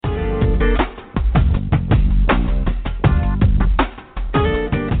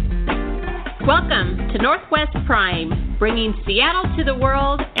bringing Seattle to the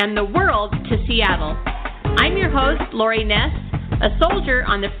world and the world to Seattle. I'm your host, Lori Ness, a soldier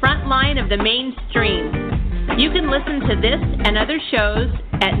on the front line of the mainstream. You can listen to this and other shows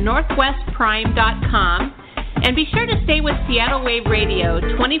at northwestprime.com, and be sure to stay with Seattle Wave Radio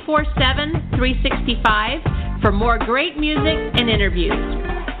 24/7, 365 for more great music and interviews.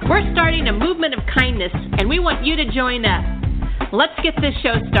 We're starting a movement of kindness, and we want you to join us. Let's get this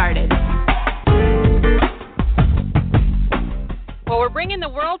show started. Well, we're bringing the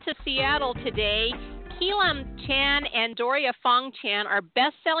world to Seattle today. Keelam Chan and Doria Fong Chan are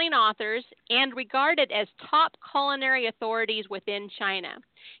best-selling authors and regarded as top culinary authorities within China.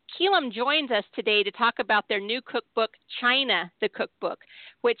 Keelam joins us today to talk about their new cookbook, China, the Cookbook,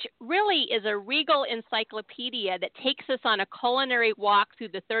 which really is a regal encyclopedia that takes us on a culinary walk through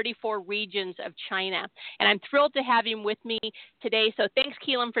the 34 regions of China. And I'm thrilled to have him with me today, so thanks,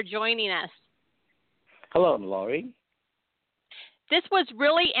 Keelam, for joining us. Hello, Laurie. This was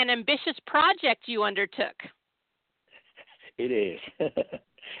really an ambitious project you undertook. It is.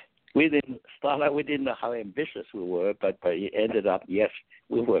 We didn't start out, we didn't know how ambitious we were, but it ended up, yes,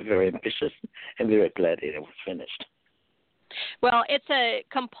 we were very ambitious, and we were glad it was finished. Well, it's a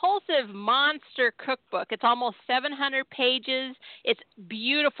compulsive monster cookbook. It's almost 700 pages. It's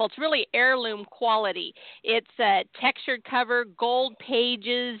beautiful. It's really heirloom quality. It's a textured cover, gold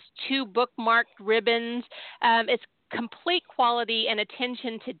pages, 2 bookmarked ribbons. It's complete quality and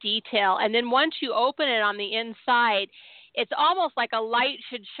attention to detail. And then once you open it on the inside, it's almost like a light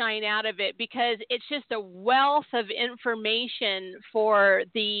should shine out of it because it's just a wealth of information for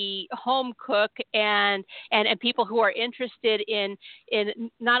the home cook and people who are interested in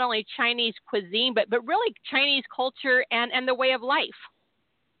not only Chinese cuisine, but really Chinese culture and the way of life.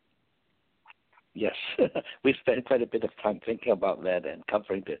 Yes, we spent quite a bit of time thinking about that and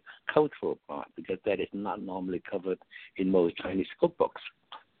covering the cultural part because that is not normally covered in most Chinese cookbooks.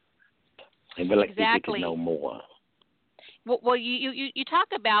 And we'd like people to know more. Well, you talk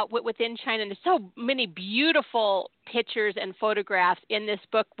about within China, and there's so many beautiful pictures and photographs in this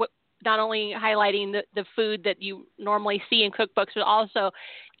book, not only highlighting the food that you normally see in cookbooks, but also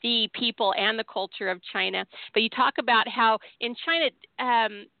the people and the culture of China. But you talk about how in China,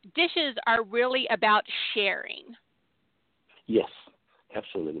 dishes are really about sharing. Yes,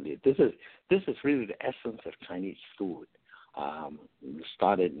 absolutely. This is really the essence of Chinese food. We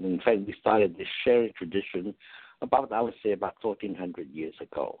started this sharing tradition about 1,400 years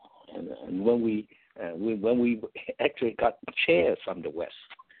ago, and when we actually got chairs from the West.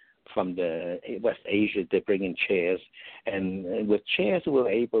 From the West Asia, they bring in chairs, and with chairs, we were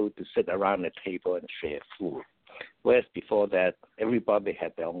able to sit around the table and share food. Whereas before that, everybody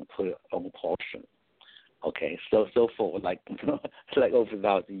had their own portion. Okay, so for like over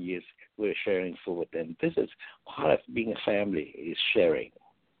 1,000 years, we're sharing food, and this is part of being a family is sharing.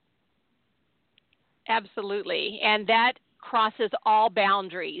 Absolutely, and that crosses all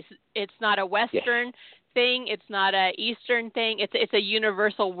boundaries. It's not a Western thing. It's not a Eastern thing. It's a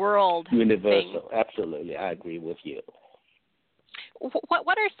universal world. Universal, thing. Absolutely. I agree with you.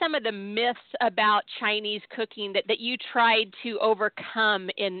 What are some of the myths about Chinese cooking that you tried to overcome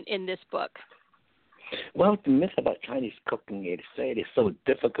in this book? Well, the myth about Chinese cooking is that it is so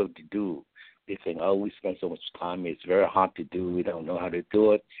difficult to do. They think, we spend so much time. It's very hard to do. We don't know how to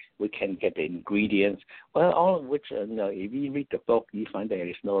do it. We can't get the ingredients. Well, all of which, if you read the book, you find that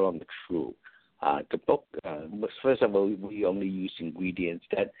it's no longer true. The book, first of all, we only use ingredients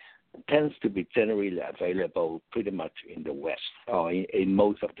that tends to be generally available pretty much in the West or in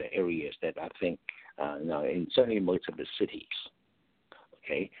most of the areas that I think, in certainly most of the cities.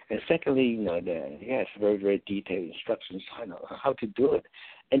 Okay, and secondly, very, very detailed instructions on how to do it.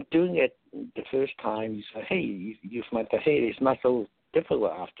 And doing it the first time, you say, you find that, it's not so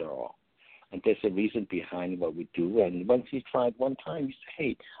difficult after all. And there's a reason behind what we do. And once you try it one time, you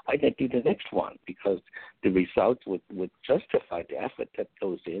say, I can do the next one because the results would justify the effort that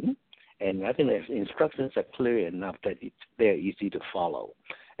goes in. And I think the instructions are clear enough that they're easy to follow.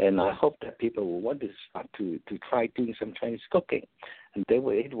 And I hope that people will want to start to try doing some Chinese cooking. And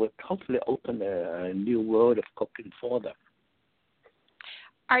it will hopefully open a new world of cooking for them.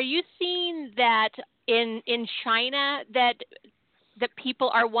 Are you seeing that in China that people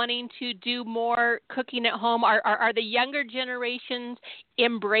are wanting to do more cooking at home? Are the younger generations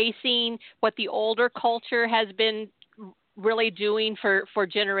embracing what the older culture has been really doing for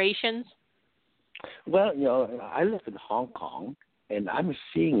generations? Well, I live in Hong Kong, and I'm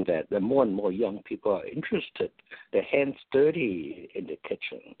seeing that more and more young people are interested. Their hands dirty in the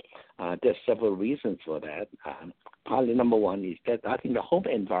kitchen. There's several reasons for that. Partly number one is that I think the home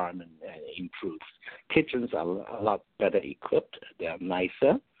environment improves. kitchens are a lot better equipped. They are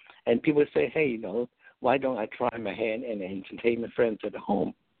nicer, and people say, hey, why don't I try my hand and entertain my friends at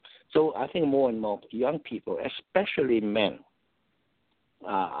home? So I think more and more young people, especially men,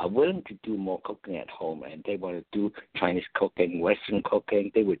 are willing to do more cooking at home, and they want to do Chinese cooking, Western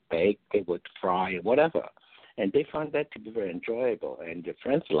cooking. They would bake, they would fry, whatever. And they find that to be very enjoyable, and their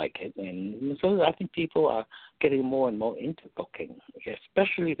friends like it. And so I think people are getting more and more into cooking,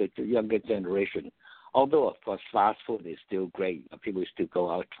 especially the younger generation. Although, of course, fast food is still great. People still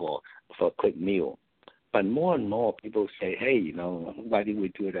go out for a quick meal. But more and more people say, hey, why didn't we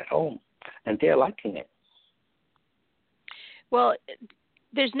do it at home? And they're liking it. Well,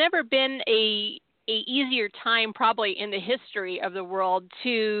 there's never been a easier time probably in the history of the world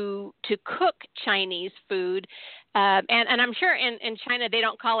to cook Chinese food. And I'm sure in China they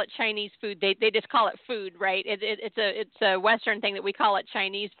don't call it Chinese food. They just call it food, right? It's a Western thing that we call it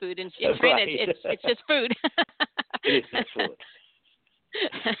Chinese food. In China, right. it's just food. It is just food.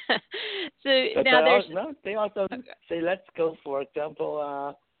 So but now they also say, let's go, for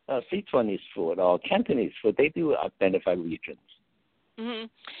example, Sichuanese food or Cantonese food. They do identify regions. Mm-hmm.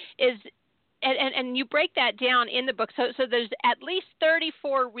 And you break that down in the book. So there's at least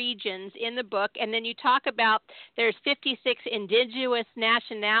 34 regions in the book, and then you talk about there's 56 indigenous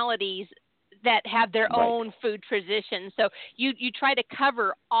nationalities that have their own food traditions. So you try to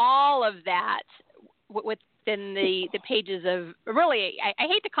cover all of that within the pages of, really, I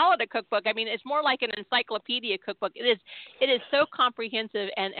hate to call it a cookbook. I mean, it's more like an encyclopedia cookbook. It is so comprehensive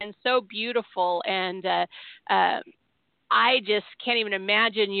and so beautiful, and I just can't even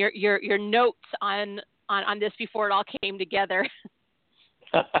imagine your notes on this before it all came together.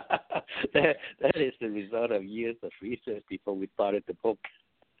 that is the result of years of research before we started the book.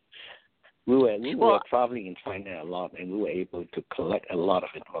 We were traveling in China a lot, and we were able to collect a lot of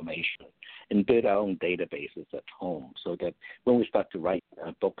information and build our own databases at home, so that when we start to write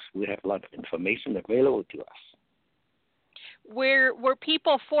books, we have a lot of information available to us. Were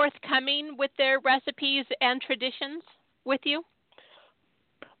people forthcoming with their recipes and traditions with you?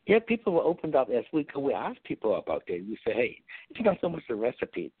 Yeah, people were opened up as we ask people about it. We say, hey, it's not so much the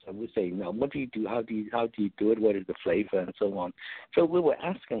recipe. So we say, what do you do? How do you do it? What is the flavor and so on? So we were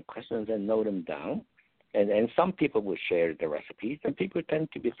asking questions and note them down. And some people would share the recipes, and people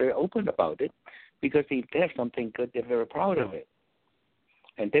tend to be very open about it because if they have something good, they're very proud of it.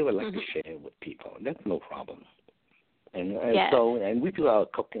 And they would like to share it with people. That's no problem. And we do our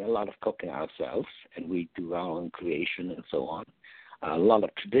cooking, a lot of cooking ourselves, and we do our own creation and so on. A lot of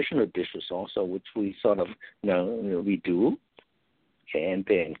traditional dishes also, which we sort of, we do, and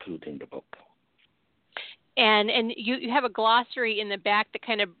they're included in the book. And you have a glossary in the back that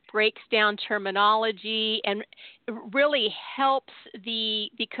kind of breaks down terminology and really helps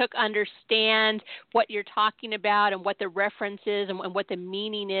the cook understand what you're talking about and what the reference is and what the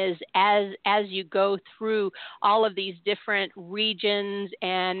meaning is as you go through all of these different regions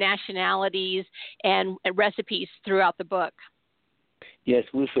and nationalities and recipes throughout the book. Yes,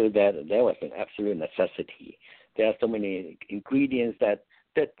 we feel that there was an absolute necessity. There are so many ingredients that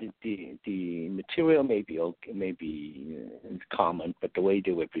the material may be common, but the way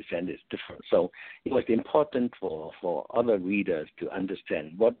they were presented is different. So it was important for other readers to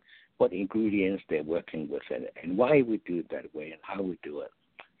understand what ingredients they're working with and why we do it that way and how we do it.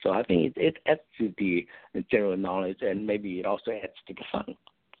 So I think it adds to the general knowledge, and maybe it also adds to the fun.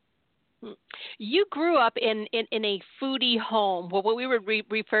 You grew up in a foodie home, what we would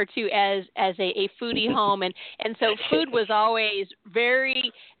refer to as a foodie home, and so food was always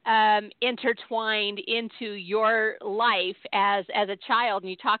very intertwined into your life as a child. And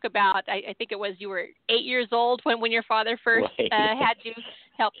you talk about, I think it was you were 8 years old when your father first had you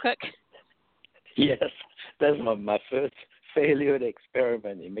help cook. Yes, that's my first failure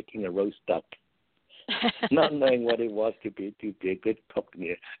experiment in making a roast duck. Not knowing what it was to be a good cook.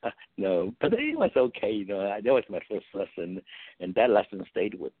 No, but it was okay. That was my first lesson, and that lesson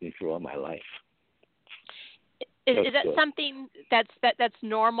stayed with me throughout my life. Is that good. Something that's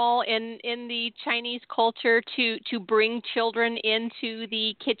normal in the Chinese culture to bring children into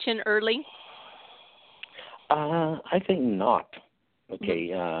the kitchen early? I think not.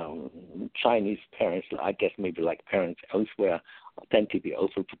 Okay, Chinese parents, I guess maybe like parents elsewhere, tend to be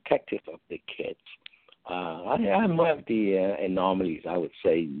overprotective of the kids. I'm one of the anomalies, I would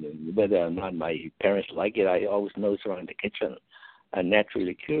say. Whether or not my parents like it, I always nose around the kitchen. I'm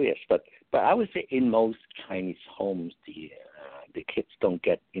naturally curious. But I would say in most Chinese homes, the kids don't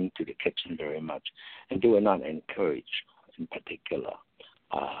get into the kitchen very much, and they were not encouraged in particular.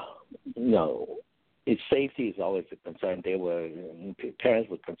 its safety is always a concern. Parents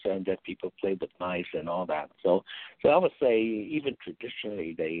were concerned that people play with knives and all that. So I would say even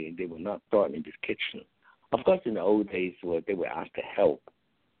traditionally they were not brought into the kitchen. Of course, in the old days where they were asked to help,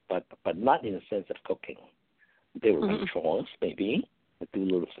 but not in the sense of cooking. They were run chores maybe, do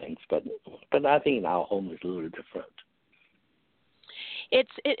little things, but I think in our home is a little different.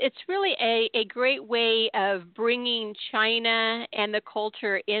 It's really a great way of bringing China and the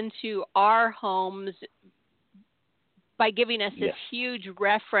culture into our homes by giving us this huge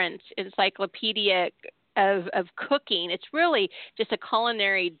reference encyclopedia of cooking. It's really just a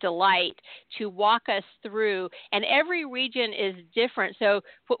culinary delight to walk us through, and every region is different. So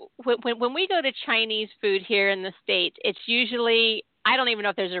when we go to Chinese food here in the States, it's usually, I don't even know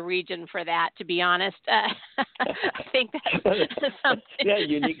if there's a region for that, to be honest. I think that's something. Yeah,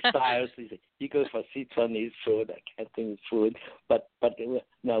 unique styles. You go for Sichuanese food, Cantonese food, but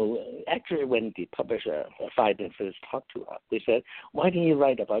no. Actually, when the publisher Fiden first talked to us, they said, "Why don't you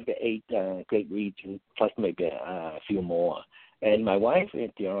write about the 8 great regions plus maybe a few more?" And my wife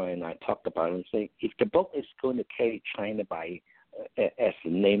and I talked about it and saying, if the book is going to carry China by as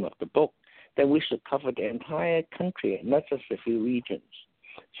the name of the book, then we should cover the entire country, not just a few regions.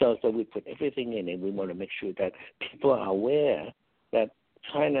 So we put everything in, and we want to make sure that people are aware that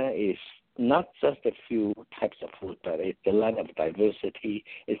China is not just a few types of food, but it's a land of diversity.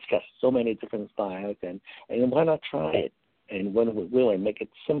 It's got so many different styles, and why not try it? And when we will, and make it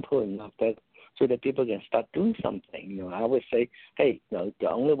simple enough so that people can start doing something. I always say, hey, the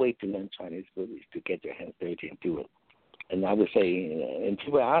only way to learn Chinese food is to get your hands dirty and do it. And I would say, and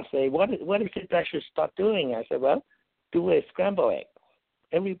people ask, what is it I should start doing? I said, well, do a scrambled egg.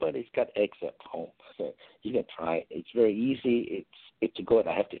 Everybody's got eggs at home, so you can try it. It's very easy. It's good.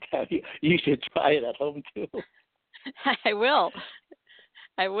 I have to tell you, you should try it at home too. I will.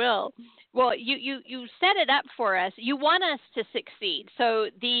 Well, you set it up for us. You want us to succeed. So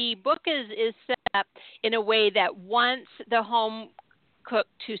the book is set up in a way that once the home cook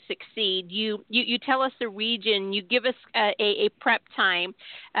to succeed, you tell us the region, you give us a prep time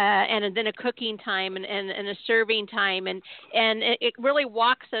and then a cooking time and a serving time, and it really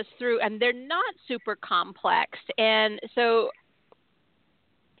walks us through, and they're not super complex, and so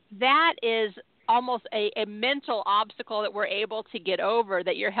that is almost a mental obstacle that we're able to get over,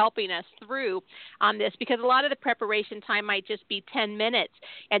 that you're helping us through on this, because a lot of the preparation time might just be 10 minutes,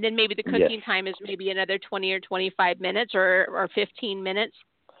 and then maybe the cooking time is maybe another 20 or 25 minutes or 15 minutes.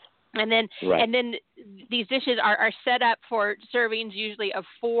 And then these dishes are set up for servings usually of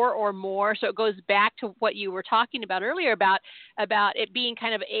 4 or more. So it goes back to what you were talking about earlier about it being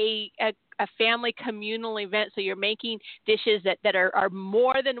kind of a family communal event. So you're making dishes that are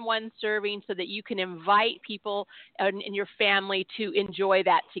more than one serving so that you can invite people in your family to enjoy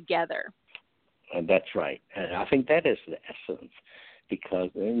that together. And that's right. And I think that is the essence. Because,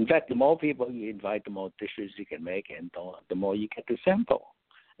 in fact, the more people you invite, the more dishes you can make, and the more you get to sample.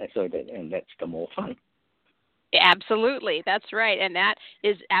 And that's the more fun. Absolutely, that's right, and that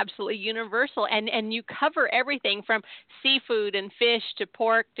is absolutely universal. And you cover everything from seafood and fish to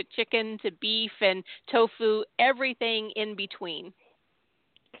pork to chicken to beef and tofu, everything in between.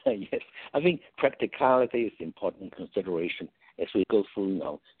 Yes, I think practicality is an important consideration as we go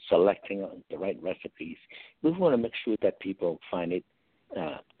through selecting the right recipes. We want to make sure that people find it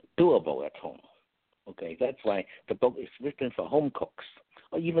doable at home. Okay, that's why the book is written for home cooks.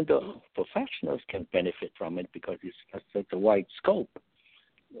 Or even though professionals can benefit from it because it's such a wide scope.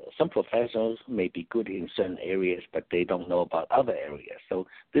 Some professionals may be good in certain areas, but they don't know about other areas. So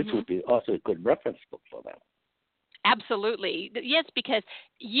this would be also a good reference book for them. Absolutely. Yes, because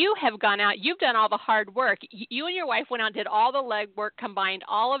you have gone out, you've done all the hard work. You and your wife went out and did all the legwork, combined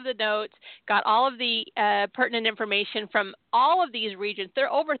all of the notes, got all of the pertinent information from all of these regions. There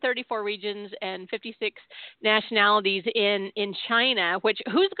are over 34 regions and 56 nationalities in China, which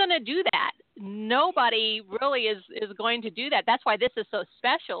who's going to do that? Nobody really is going to do that. That's why this is so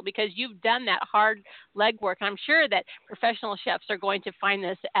special, because you've done that hard legwork. I'm sure that professional chefs are going to find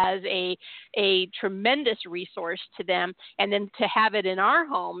this as a tremendous resource to them. And then to have it in our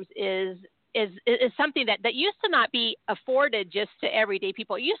homes is something that used to not be afforded just to everyday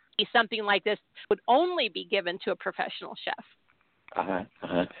people. It used to be something like this would only be given to a professional chef.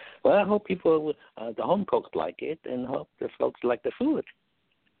 Well, I hope people, the home cooks like it, and hope the folks like the food.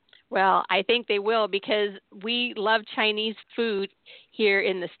 Well, I think they will because we love Chinese food here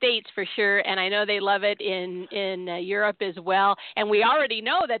in the States for sure, and I know they love it in Europe as well. And we already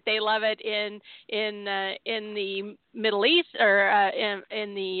know that they love it in the Middle East or in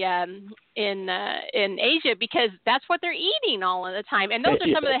Asia because that's what they're eating all of the time. And those are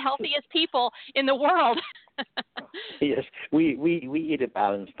some of the healthiest people in the world. Yes, we eat a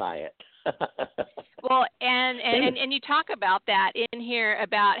balanced diet. Well, and you talk about that in here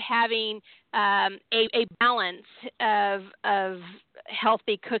about having a balance of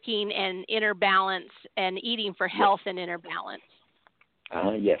healthy cooking and inner balance and eating for health and inner balance.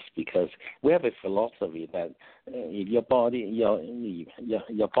 Yes, because we have a philosophy that your body's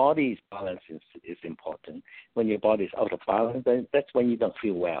balance is important. When your body is out of balance, then that's when you don't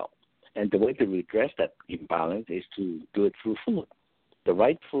feel well. And the way to redress that imbalance is to do it through food. The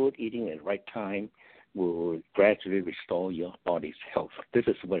right food, eating at the right time, will gradually restore your body's health. This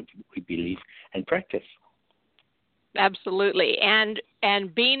is what we believe and practice. Absolutely, and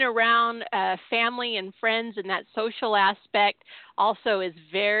being around family and friends and that social aspect also is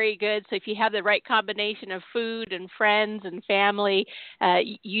very good. So if you have the right combination of food and friends and family,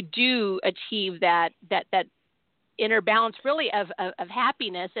 you do achieve that inner balance really of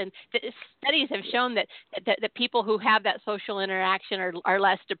happiness. And the studies have shown that people who have that social interaction are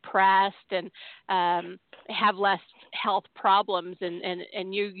less depressed and have less health problems.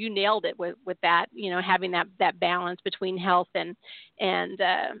 And you nailed it with that, having that balance between health and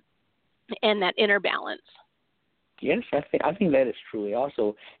that inner balance. Yes, I think that is true. It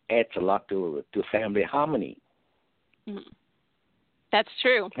also adds a lot to family harmony. Mm-hmm. That's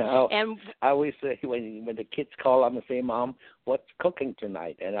true. And I always say when the kids call up and say, "Mom, what's cooking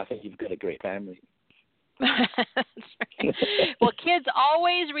tonight?" And I think you've got a great family. That's right. Well, kids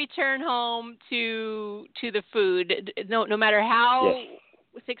always return home to the food. No matter how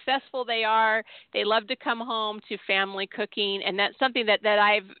successful they are, they love to come home to family cooking, and that's something that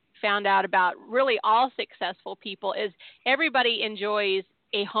I've found out about really all successful people is everybody enjoys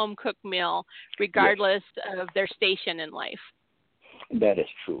a home cooked meal regardless of their station in life. That is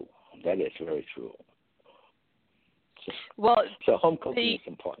true. That is very true. So home cooking is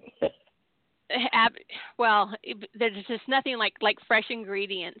important. Well, there's just nothing like fresh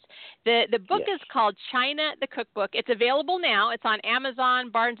ingredients. The book is called China the Cookbook. It's available now. It's on Amazon,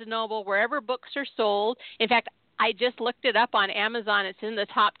 Barnes & Noble, wherever books are sold. In fact, I just looked it up on Amazon. It's in the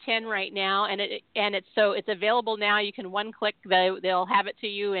top 10 right now, and it's available now. You can one click. They'll have it to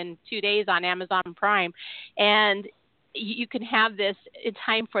you in 2 days on Amazon Prime, and you can have this in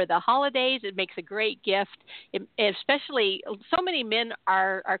time for the holidays. It makes a great gift, especially so many men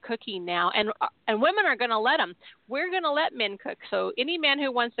are cooking now, and women are going to let them. We're going to let men cook. So any man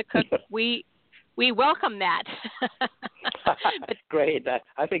who wants to cook, we welcome that. Great.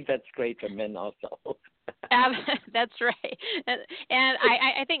 I think that's great for men also. That's right. And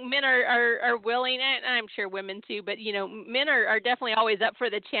I think men are willing, and I'm sure women too, but men are definitely always up for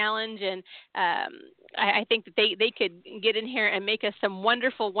the challenge, and I think that they could get in here and make us some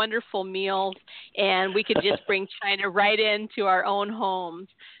wonderful, wonderful meals, and we could just bring China right into our own homes.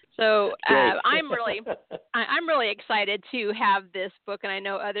 So I'm really excited to have this book, and I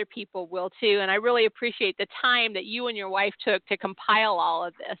know other people will too. And I really appreciate the time that you and your wife took to compile all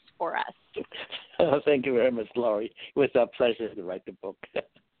of this for us. Thank you very much, Laurie. It was a pleasure to write the book.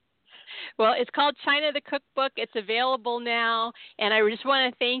 Well, it's called China the Cookbook. It's available now, and I just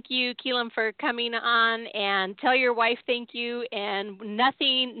want to thank you, Keelan, for coming on, and tell your wife thank you, and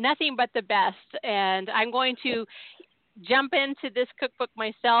nothing but the best. And I'm going to jump into this cookbook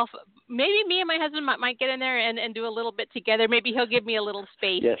myself. Maybe me and my husband might get in there and do a little bit together. Maybe he'll give me a little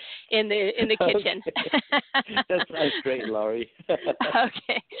space in the kitchen. That sounds great, Laurie.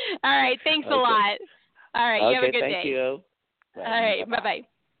 Okay. All right. Thanks a lot. All right. You have a good day. Thank you. All right. Bye-bye.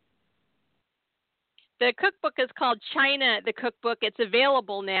 The cookbook is called China the Cookbook. It's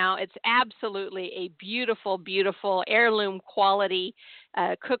available now. It's absolutely a beautiful, beautiful heirloom quality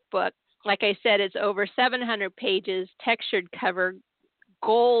cookbook. Like I said, it's over 700 pages, textured cover,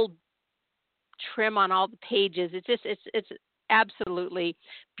 gold trim on all the pages. It's absolutely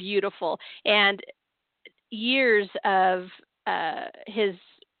beautiful. And years of his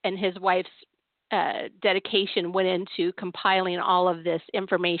and his wife's dedication went into compiling all of this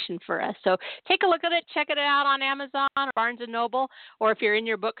information for us. So take a look at it, check it out on Amazon or Barnes & Noble, or if you're in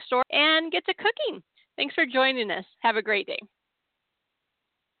your bookstore, and get to cooking. Thanks for joining us. Have a great day.